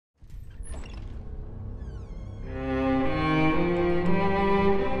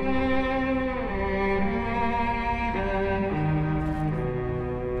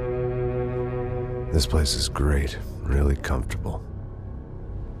This place is great, really comfortable.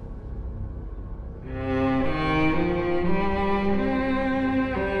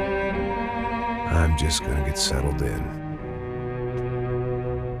 I'm just gonna get settled in.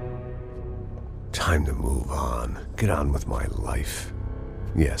 Time to move on. Get on with my life.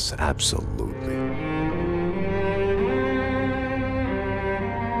 Yes, absolutely.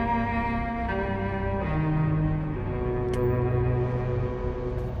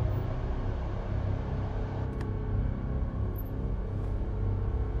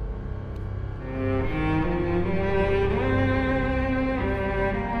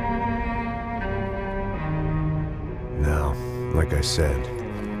 Now, like I said,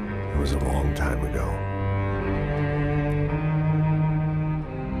 it was a long time ago.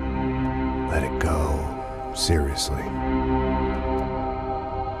 Let it go. Seriously.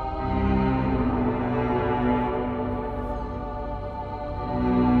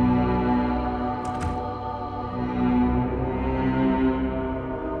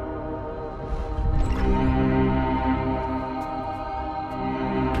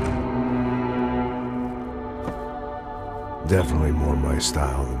 Definitely more my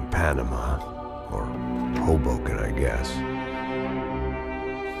style than Panama, or Hoboken, I guess.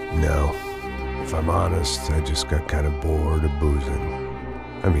 No, if I'm honest, I just got kind of bored of boozing.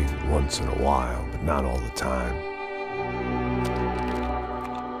 I mean, once in a while, but not all the time.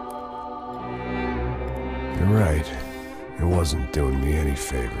 You're right, it wasn't doing me any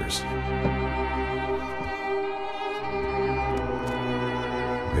favors.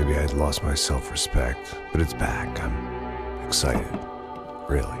 Maybe I'd lost my self-respect, but it's back. I'm excited,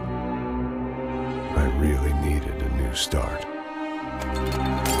 really. I really needed a new start.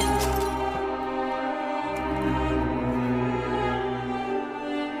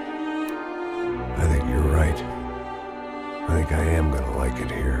 I think you're right. I think I am gonna like it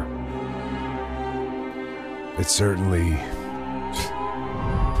here. It's certainly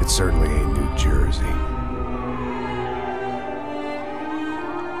ain't New Jersey.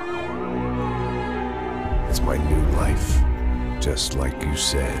 It's my new life. Just like you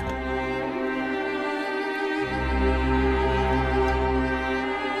said.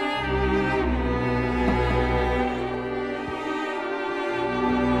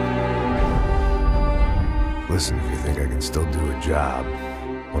 Listen, if you think I can still do a job,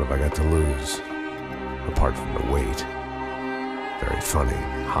 what have I got to lose? Apart from the weight. Very funny.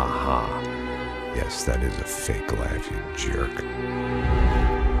 Ha ha. Yes, that is a fake laugh, you jerk.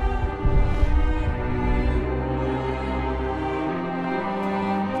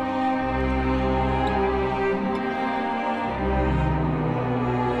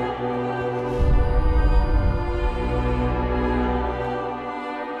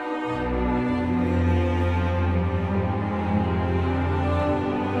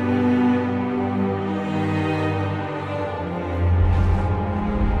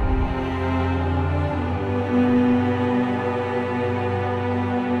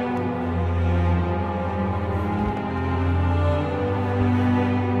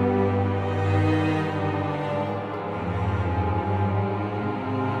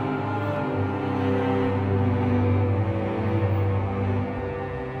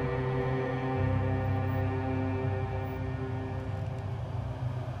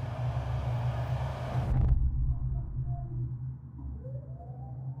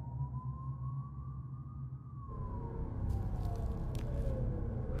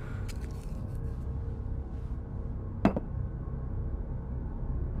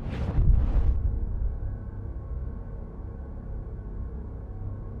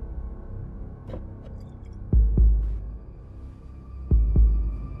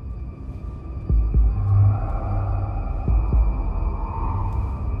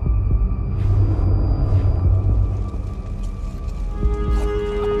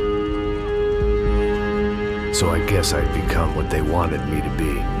 So I guess I'd become what they wanted me to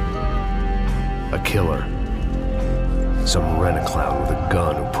be. A killer. Some rent-a-clown with a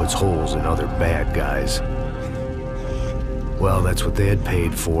gun who puts holes in other bad guys. Well, that's what they had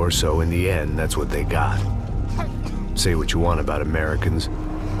paid for, so in the end, that's what they got. Say what you want about Americans,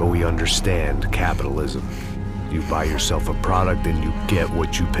 but we understand capitalism. You buy yourself a product and you get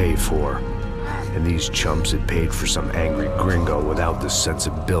what you pay for. And these chumps had paid for some angry gringo without the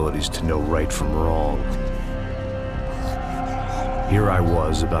sensibilities to know right from wrong. Here I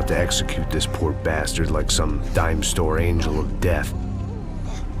was, about to execute this poor bastard like some dime store angel of death.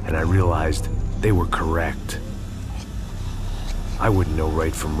 And I realized they were correct. I wouldn't know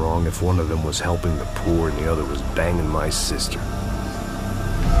right from wrong if one of them was helping the poor and the other was banging my sister.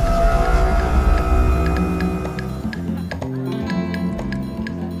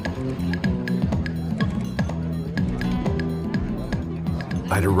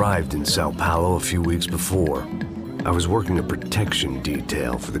 I'd arrived in Sao Paulo a few weeks before. I was working a protection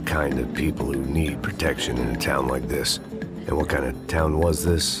detail for the kind of people who need protection in a town like this. And what kind of town was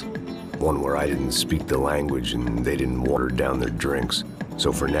this? One where I didn't speak the language and they didn't water down their drinks.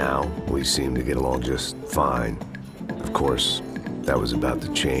 So for now, we seemed to get along just fine. Of course, that was about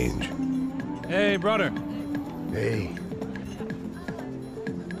to change. Hey, brother. Hey.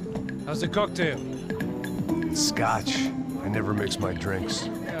 How's the cocktail? Scotch. I never mix my drinks.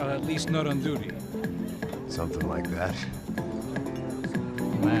 Well, at least not on duty. Something like that.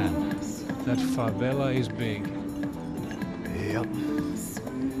 Man, that favela is big. Yep.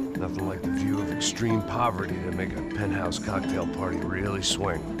 Nothing like the view of extreme poverty to make a penthouse cocktail party really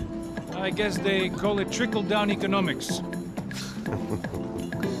swing. I guess they call it trickle-down economics.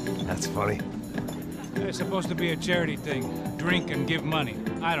 That's funny. It's supposed to be a charity thing. Drink and give money.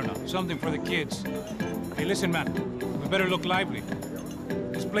 I don't know, something for the kids. Hey, listen, man. We better look lively.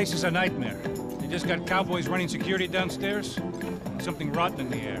 This place is a nightmare. They just got cowboys running security downstairs. Something rotten in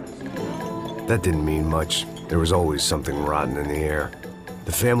the air. That didn't mean much. There was always something rotten in the air.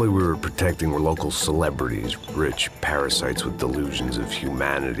 The family we were protecting were local celebrities, rich parasites with delusions of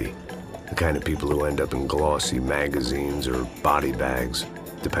humanity. The kind of people who end up in glossy magazines or body bags,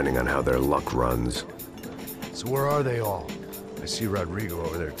 depending on how their luck runs. So where are they all? I see Rodrigo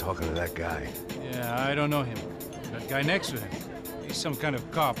over there talking to that guy. Yeah, I don't know him. That guy next to him. He's some kind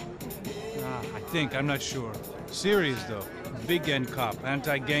of cop. I think, I'm not sure. Serious, though. Big end cop,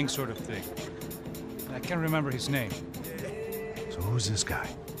 anti-gang sort of thing. I can't remember his name. So who's this guy?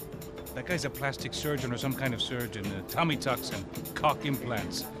 That guy's a plastic surgeon or some kind of surgeon. Tummy tucks and cock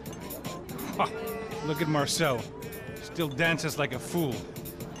implants. Look at Marcel. Still dances like a fool.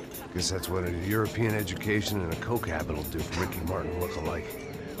 Guess that's what a European education and a coke habit will do for Ricky Martin look-alike.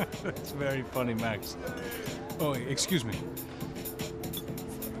 That's very funny, Max. Oh, excuse me.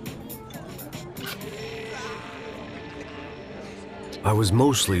 I was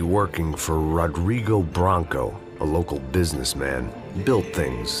mostly working for Rodrigo Branco, a local businessman. Built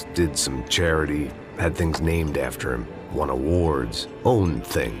things, did some charity, had things named after him, won awards, owned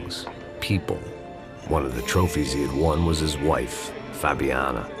things, people. One of the trophies he had won was his wife,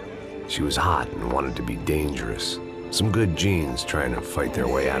 Fabiana. She was hot and wanted to be dangerous. Some good genes trying to fight their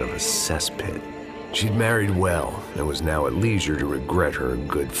way out of a cesspit. She'd married well and was now at leisure to regret her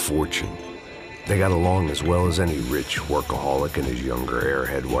good fortune. They got along as well as any rich workaholic and his younger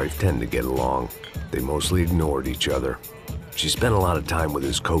airhead wife tend to get along. They mostly ignored each other. She spent a lot of time with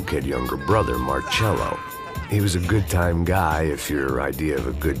his cokehead younger brother, Marcello. He was a good-time guy if your idea of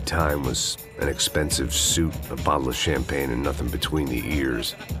a good time was an expensive suit, a bottle of champagne, and nothing between the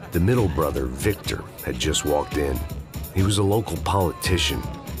ears. The middle brother, Victor, had just walked in. He was a local politician.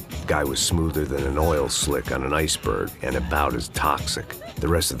 Guy was smoother than an oil slick on an iceberg and about as toxic. The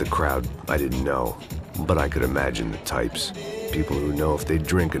rest of the crowd, I didn't know, but I could imagine the types. People who know if they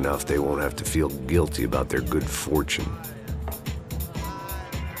drink enough, they won't have to feel guilty about their good fortune.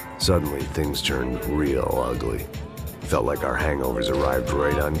 Suddenly, things turned real ugly. Felt like our hangovers arrived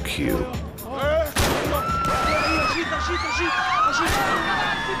right on cue.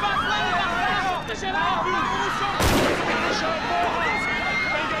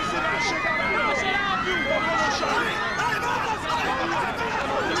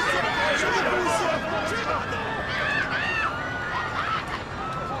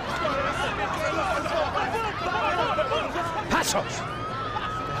 Passos!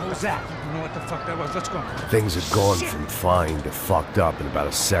 What was that? I don't know what the fuck that was. Let's go. Things had gone from fine to fucked up in about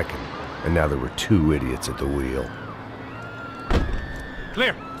a second, and now there were two idiots at the wheel.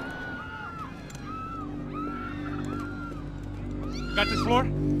 Clear. Got this floor?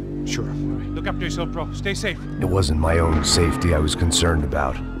 Sure. Look after yourself, bro. Stay safe. It wasn't my own safety I was concerned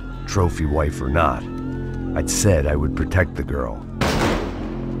about, trophy wife or not. I'd said I would protect the girl.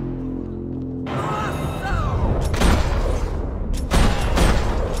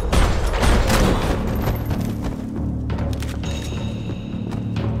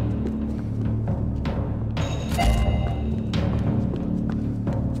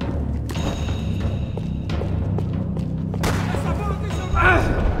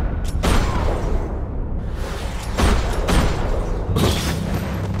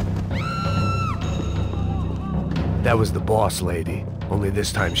 That was the boss lady, only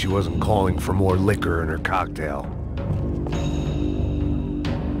this time she wasn't calling for more liquor in her cocktail.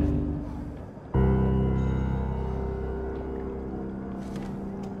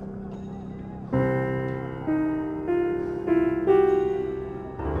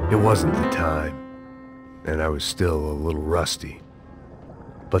 It wasn't the time, and I was still a little rusty,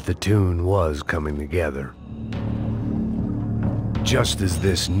 but the tune was coming together. Just as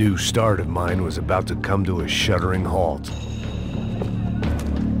this new start of mine was about to come to a shuddering halt.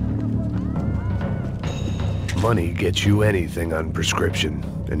 Money gets you anything on prescription,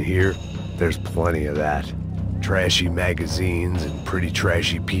 and here, there's plenty of that. Trashy magazines and pretty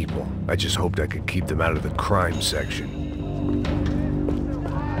trashy people. I just hoped I could keep them out of the crime section.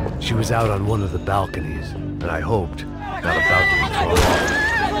 She was out on one of the balconies, and I hoped, not about to be thrown off.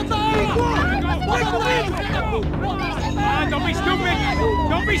 Don't be stupid!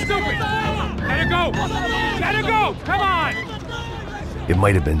 Don't be stupid! Let her go! Let her go! Come on! It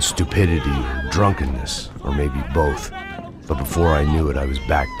might have been stupidity, drunkenness, or maybe both. But before I knew it, I was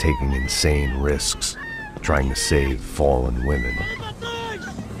back taking insane risks, trying to save fallen women.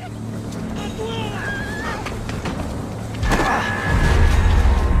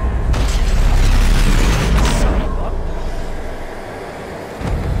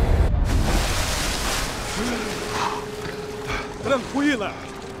 Tranquila!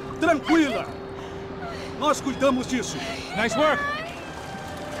 Tranquila! Nós cuidamos disso. Nice work!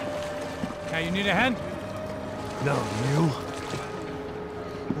 Okay, you need a hand? No, you?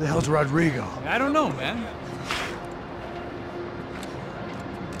 Where the hell's Rodrigo? I don't know, man.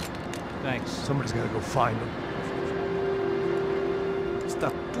 Thanks. Somebody's gotta go find him.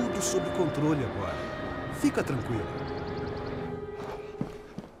 Está tudo sob controle agora. Fica tranquilo.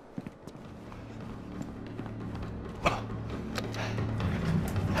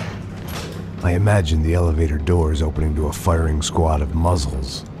 I imagined the elevator doors opening to a firing squad of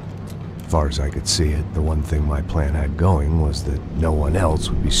muzzles. As far as I could see it, the one thing my plan had going was that no one else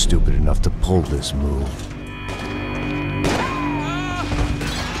would be stupid enough to pull this move.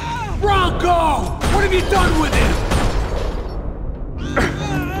 Bronco! What have you done with him?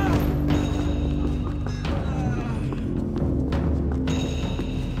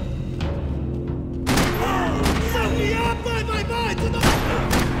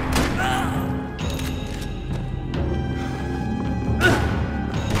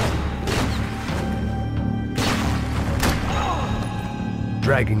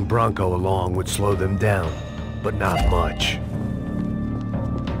 Dragging Bronco along would slow them down, but not much.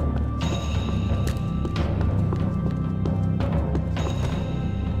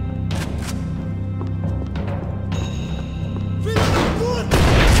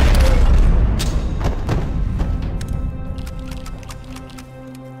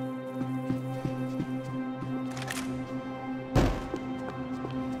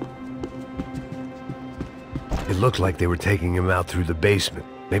 It looked like they were taking him out through the basement.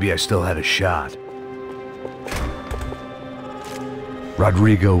 Maybe I still had a shot.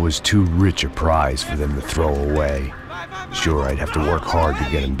 Rodrigo was too rich a prize for them to throw away. Sure, I'd have to work hard to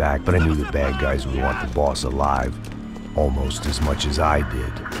get him back, but I knew the bad guys would want the boss alive almost as much as I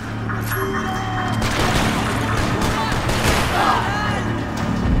did.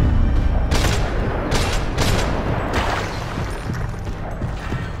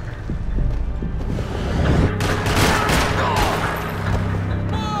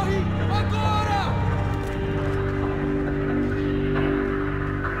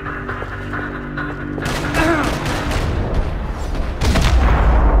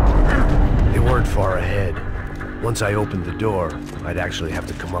 Far ahead. Once I opened the door, I'd actually have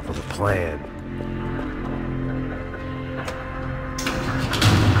to come up with a plan.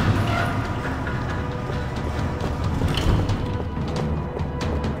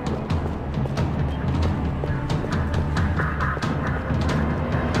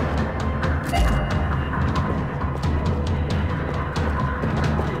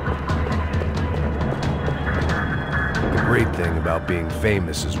 The great thing about being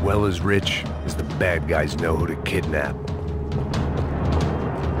famous as well as rich is the bad guys know who to kidnap.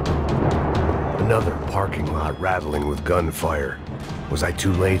 Another parking lot rattling with gunfire. Was I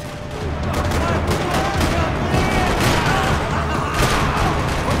too late?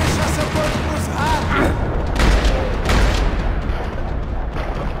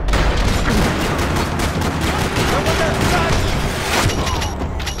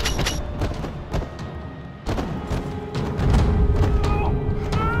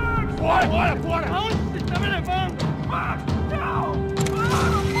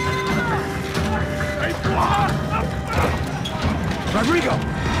 Rodrigo!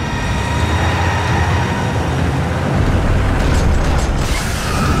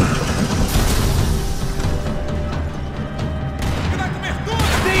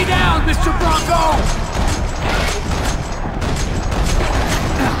 Stay down, Mr. Bronco!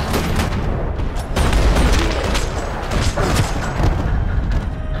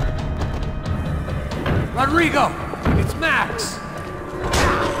 Rodrigo! It's Max!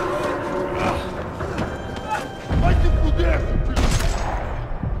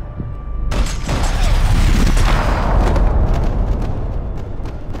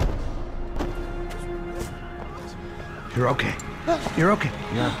 You're okay. You're okay.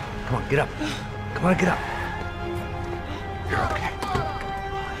 Yeah. Come on, get up. Come on, get up. You're okay.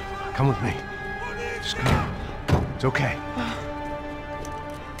 Come with me. Just come on. It's okay.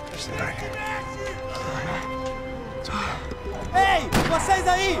 Stay right here. It's okay. Ei, vocês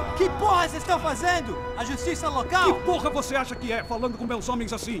aí! Que porra vocês estão fazendo? A justiça local? Que porra você acha que é, falando com meus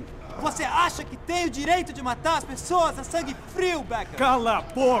homens assim? Você acha que tem o direito de matar as pessoas a sangue frio, Becker? Cala a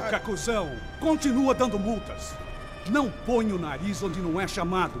boca, cuzão! Continua dando multas. Não põe o nariz onde não é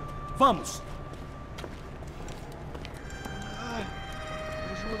chamado. Vamos!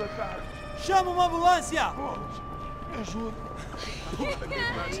 Ajuda, cara. Chama uma ambulância! Me ajuda.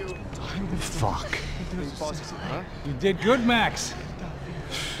 Fuck. You did good, Max.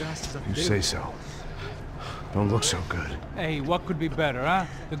 You say so. Don't look so good. Hey, what could be better, huh?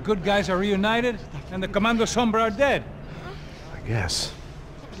 The good guys are reunited, and the Commando Sombra are dead. I guess.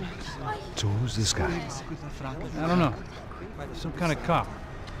 So who's this guy? I don't know. Some kind of cop.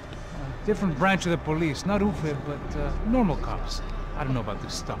 Different branch of the police. Not UFE, but normal cops. I don't know about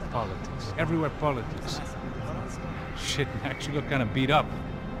this stuff, politics. Everywhere politics. Shit, Max, you look kind of beat up.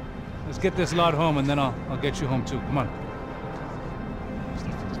 Let's get this lot home, and then I'll get you home too. Come on.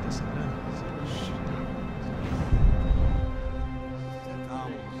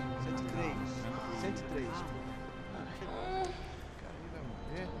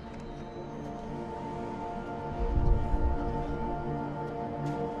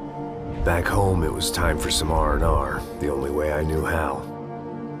 Back home, it was time for some R&R, the only way I knew how.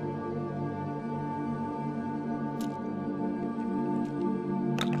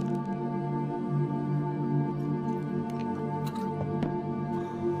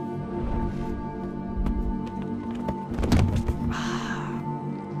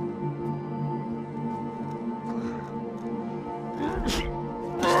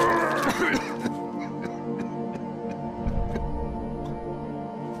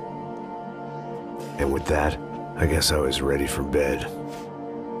 And with that, I guess I was ready for bed.